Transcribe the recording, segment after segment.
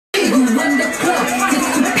run the club. Just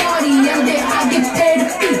to party, I'm there, I get paid to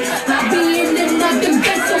be. I be in and out the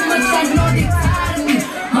bed so much, I know they tired of me.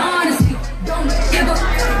 Honestly, don't give a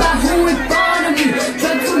about who in front of me.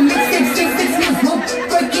 Try to make 6 months, no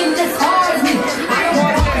breaking as hard as me. I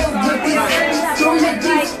don't bother with this, don't let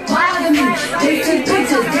these bother me. They say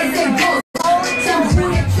pictures, they say ghosts. Tell who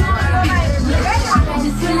they trying to be. I'ma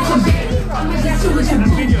just see what you do. I'ma just see what you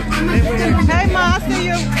do. Hey, Ma, I see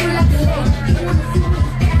you.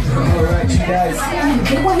 All right, you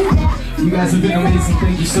guys have been amazing.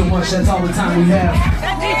 Thank you so much. That's all the time we have.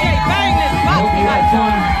 That DJ bang this. I hope you had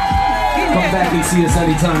fun. Come back and see us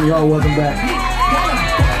anytime. You're all welcome back.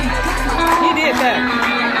 He did that.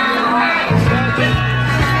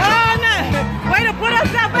 Oh, no. Way to put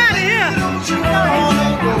us up out of here.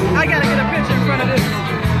 I got to get a picture in front of this.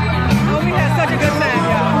 Oh, we had such a good time,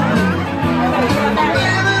 y'all.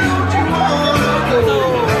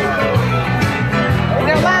 Is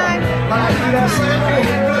there a line?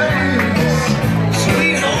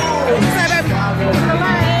 Sweet home. Say, baby. Is there a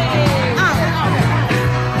line?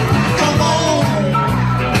 Come on,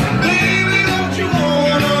 baby, don't you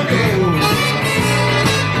wanna go?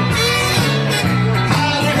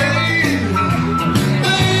 Hey,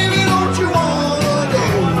 baby, don't you wanna go?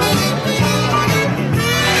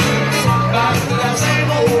 Back to that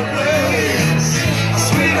same old place,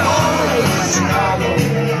 sweet home, Chicago.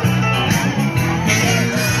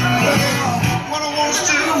 What I want to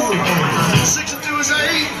do, 6 and 2 is 8.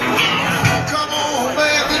 Come on,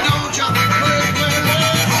 baby, don't you break my heart.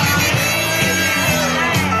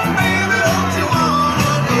 Baby, don't you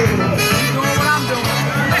wanna go? Doing what I'm doing.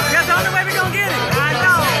 That's the only way we're going to get it. I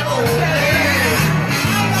know.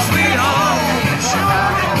 Sweet home,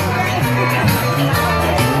 Chicago.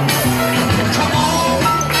 Come on,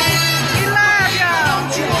 We love y'all.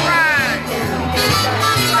 Right.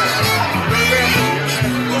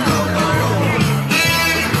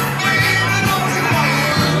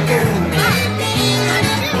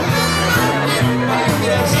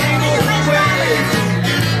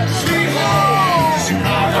 sweet home,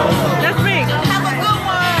 Chicago. That's me. Have a good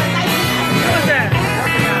one. Who is that?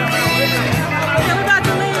 Okay, we're about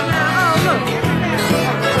to leave now. Oh, look.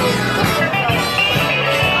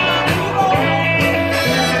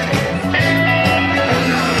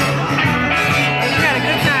 We had a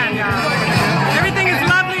good time, y'all. Everything is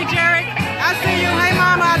lovely, Jerry. I see you. Hey,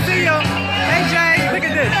 Mama, I see you. Hey, Jay, look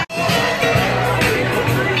at this.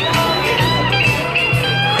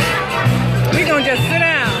 We gonna just sit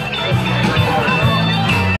down.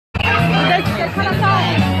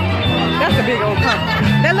 That's a big old cup.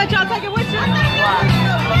 They let y'all take it with you?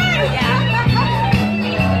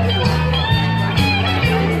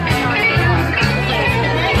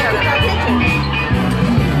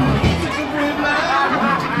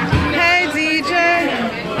 Hey, DJ.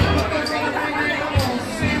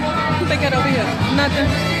 What they got over here? Nothing.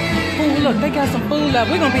 Ooh, look, they got some food left.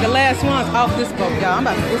 We're gonna be the last ones off this boat, y'all. I'm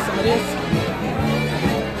about to get some of this.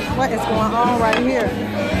 What is going on right here?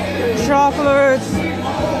 Chocolates.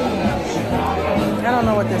 I don't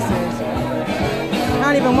know what this is. I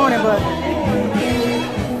don't even want it, but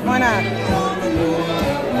why not?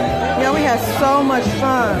 Yeah, we had so much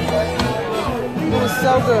fun. It was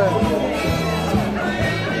so good.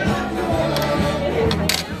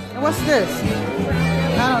 And what's this?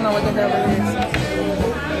 I don't know what the hell it is.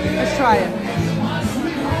 Let's try it.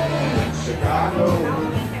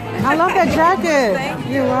 I love that jacket.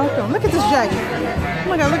 You're welcome. Look at this jacket. Oh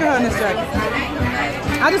my God, look at her in this jacket.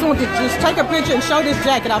 I just want to just take a picture and show this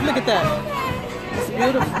jacket off. Look at that. It's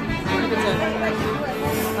beautiful. Look at that.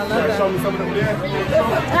 I love that.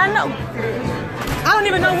 I know. I don't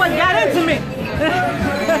even know what got into me.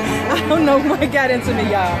 I don't know what got into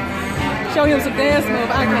me, y'all. Show him some dance move.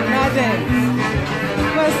 I cannot dance.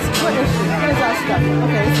 What is she? Where's our stuff?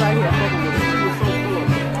 Okay, it's right here.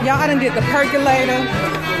 Y'all, I done did the percolator.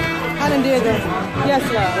 I done did the... Yes,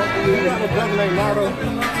 love. You have a brother named Nardo?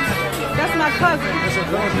 That's my cousin. That's your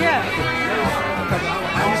cousin? Yeah. I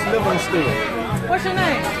used to live on the stool. What's your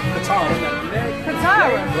name? Katara.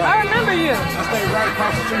 Katara. I remember you. I stayed right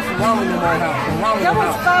across the street from Ronald in my house. That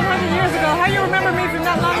was 500 years ago. How you remember me from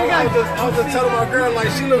that long ago? I was just telling my girl, like,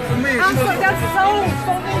 she looked for me. That's so this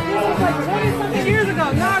was like 20-something years ago.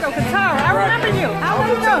 Nardo, Katara. I remember you. I I was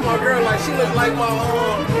just telling my girl, like, she looked like my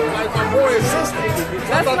boy's sister.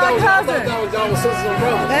 That's my cousin. I thought that was y'all sisters and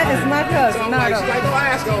brothers. That is my cousin, So I'm like, Nardo. she's like, don't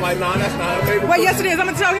ask her. I'm like, nah, that's not her baby. Wait, yes it is. I'm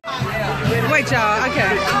going to tell you. Wait, y'all. Okay.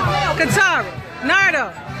 Katara.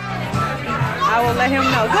 Nardo. I will let him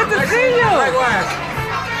know. Good to see you. Likewise.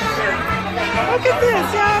 Look at this,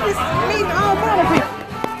 y'all. It's meeting all kind of people.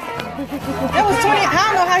 That was 20. I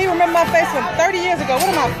don't know how you remember my face from 30 years ago.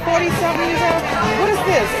 What am I, 40 something years old? What is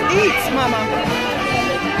this? Eats, mama.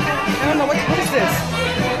 I don't know. What is this?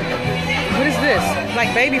 What is this?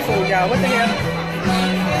 Like baby food, y'all. What the hell?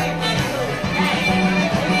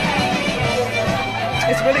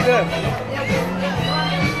 It's really good.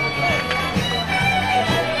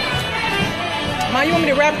 Ma, you want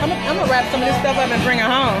me to wrap? I'm gonna wrap some of this stuff up and bring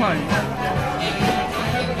it home, honey.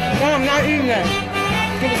 No, I'm not eating that.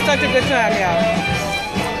 It was such a good time, y'all.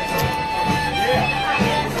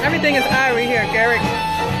 Everything is Irie here, Garrick.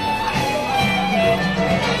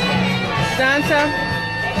 Santa,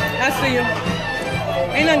 I see you.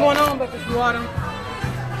 Ain't nothing going on but this water.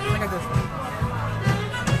 Look at this.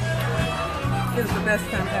 This is the best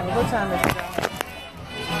time ever. What time is it, y'all?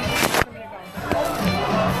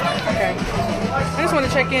 Okay. I just want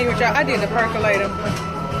to check in with y'all. I did the percolator.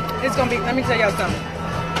 It's gonna be, let me tell y'all something.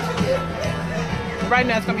 Right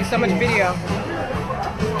now it's gonna be so much video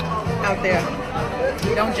out there.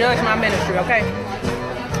 Don't judge my ministry, okay?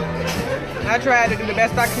 I tried to do the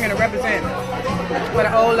best I can to represent for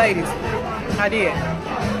the old ladies. I did.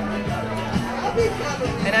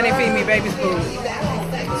 And I didn't feed me baby's food.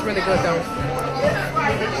 It's really good though.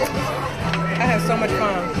 I had so much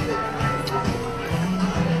fun.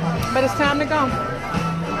 But it's time to go.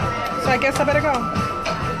 So I guess I better go.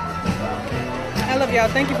 I love y'all.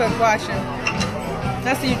 Thank you for watching.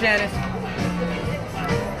 I see you, Janice.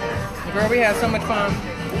 Girl, we had so much fun.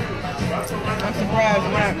 I'm surprised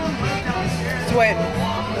I'm not sweating.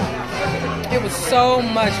 It was so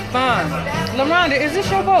much fun. LaRonda, is this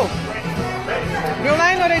your boat? Girl,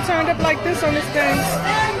 I didn't know they turned up like this on this thing.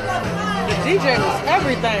 The DJ was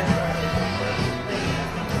everything.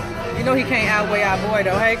 You know he can't outweigh our boy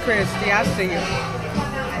though. Hey Christy, I see you.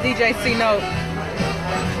 DJ C-Note.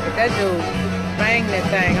 That dude banged that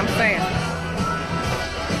thing, I'm saying.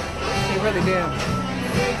 He really did.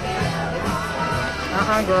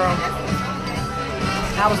 Girl.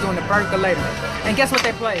 I was doing the percolator. And guess what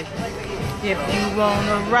they played? If you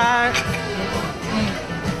wanna ride,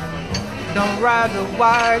 don't ride the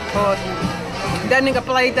white horse. That nigga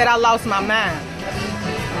played that, I lost my mind.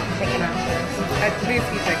 At least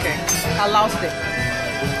I lost it.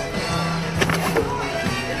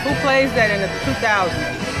 Who plays that in the 2000s?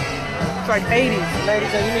 It's like 80s.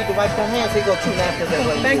 Ladies, you need to wipe your hands. They go 2 napkins that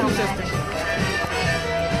way. Thank you, sister.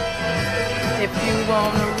 If you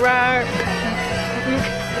wanna ride.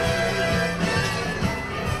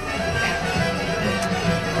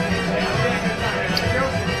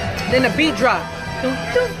 Then the beat drop.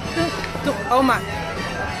 Oh my.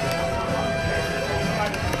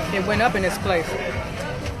 It went up in this place.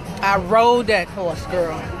 I rode that horse,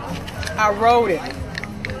 girl. I rode it.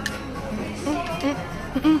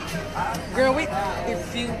 Girl,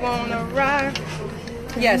 if you wanna ride.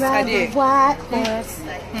 Yes, I did. White horse.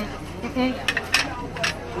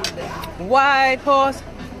 White horse.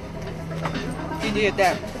 He did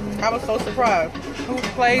that. I was so surprised. Who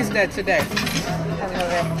plays that today? I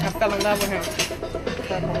love it. I fell in love with him.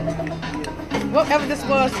 Whatever this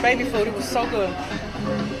was, baby food, it was so good.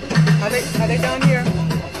 Are they done here?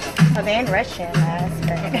 Oh, they're in Russian. That's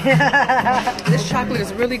great. This chocolate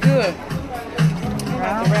is really good.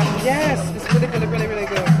 Yes, it's really, really, really, really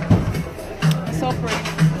good. It's so pretty.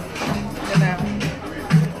 And now.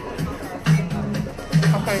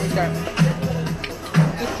 Okay, we got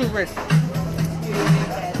it's too rich.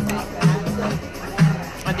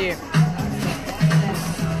 I did.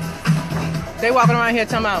 They walking around here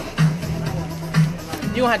talking about,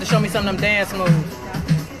 you gonna have to show me some of them dance moves.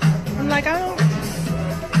 I'm like, I don't.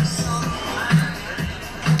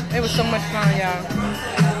 It was so much fun, y'all.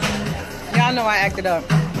 Y'all know I acted up.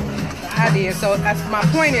 I did. So my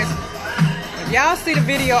point is, if y'all see the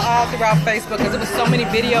video all throughout Facebook, because there was so many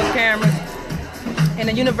video cameras, and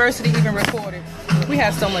the university even recorded. We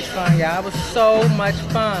had so much fun, y'all. It was so much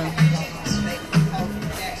fun.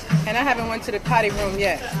 And I haven't went to the potty room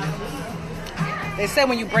yet. They said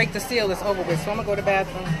when you break the seal, it's over with. So I'm gonna go to the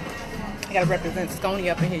bathroom. I gotta represent Sconey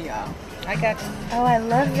up in here, y'all. I got you. Oh, I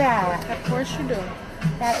love that. Of course you do.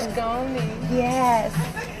 That is Sconey. Yes.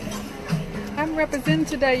 I'm representing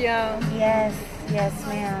today, y'all. Yes. Yes,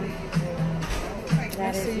 ma'am.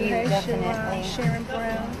 That is you, definitely. Sharon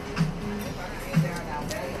Brown.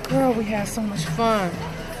 Girl, we had so much fun.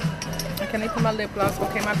 Can they put my lip gloss?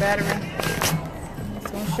 Okay, my battery.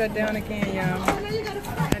 It's gonna shut down again, y'all.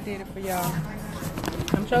 I did it for y'all.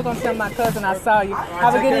 I'm sure gonna tell my cousin I saw you.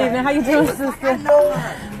 Have a good evening. How you doing, sister?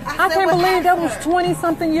 I can't believe that was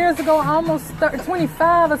 20-something years ago, almost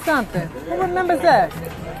 25 or something. Who remembers that?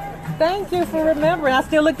 Thank you for remembering. I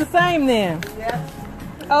still look the same then.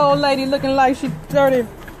 Old lady looking like she's 30.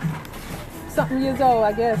 something years old,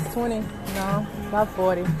 I guess. 20. No, about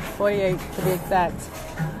 40. 48 to be exact.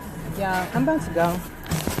 Yeah, I'm about to go.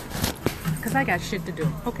 Because I got shit to do.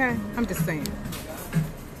 Okay? I'm just saying.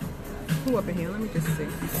 Who up in here? Let me just see.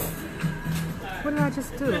 What did I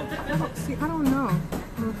just do? I don't know.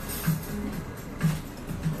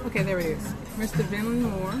 Okay, there it is. Mr. Vinland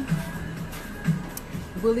Moore.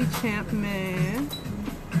 Willie Champman.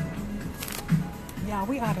 Yeah,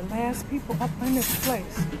 we are the last people up in this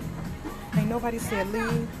place. Ain't nobody said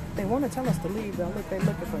leave. They want to tell us to leave, though. Look, they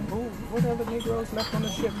looking for what other Negroes left on the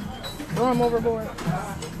ship? Throw them overboard.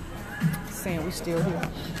 Saying we still here.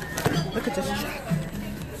 Look at this jacket.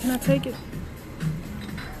 Can I take it?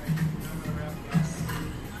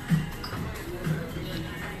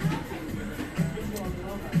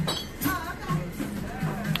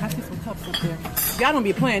 I see some cups up there. Y'all don't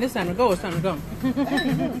be playing. It's time to go. It's time to go.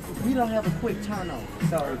 We don't have a quick turnover,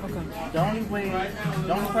 so Okay. the only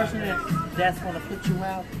person that's gonna put you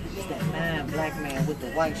out is that black man with the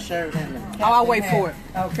white shirt and the captain Oh, I'll wait hat. for it.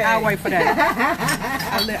 Okay. I'll wait for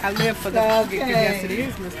that. I live for the. Okay. Yes, it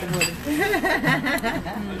is, Mr. Woody.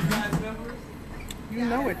 You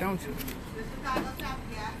know it, don't you?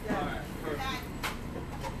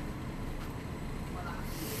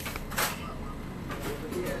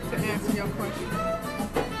 To answer your question.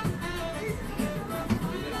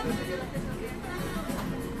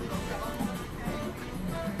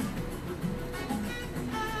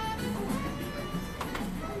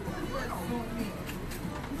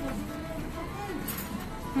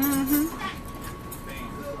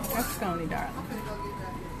 That's Stony, darling.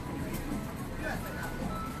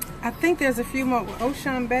 I think there's a few more.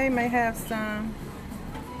 Ocean Bay may have some.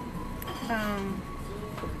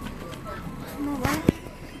 You know what?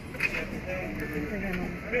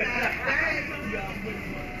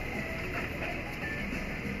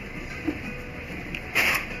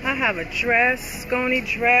 I have a dress, Scony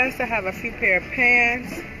dress. I have a few pair of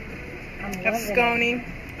pants of Scony.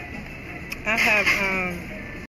 I have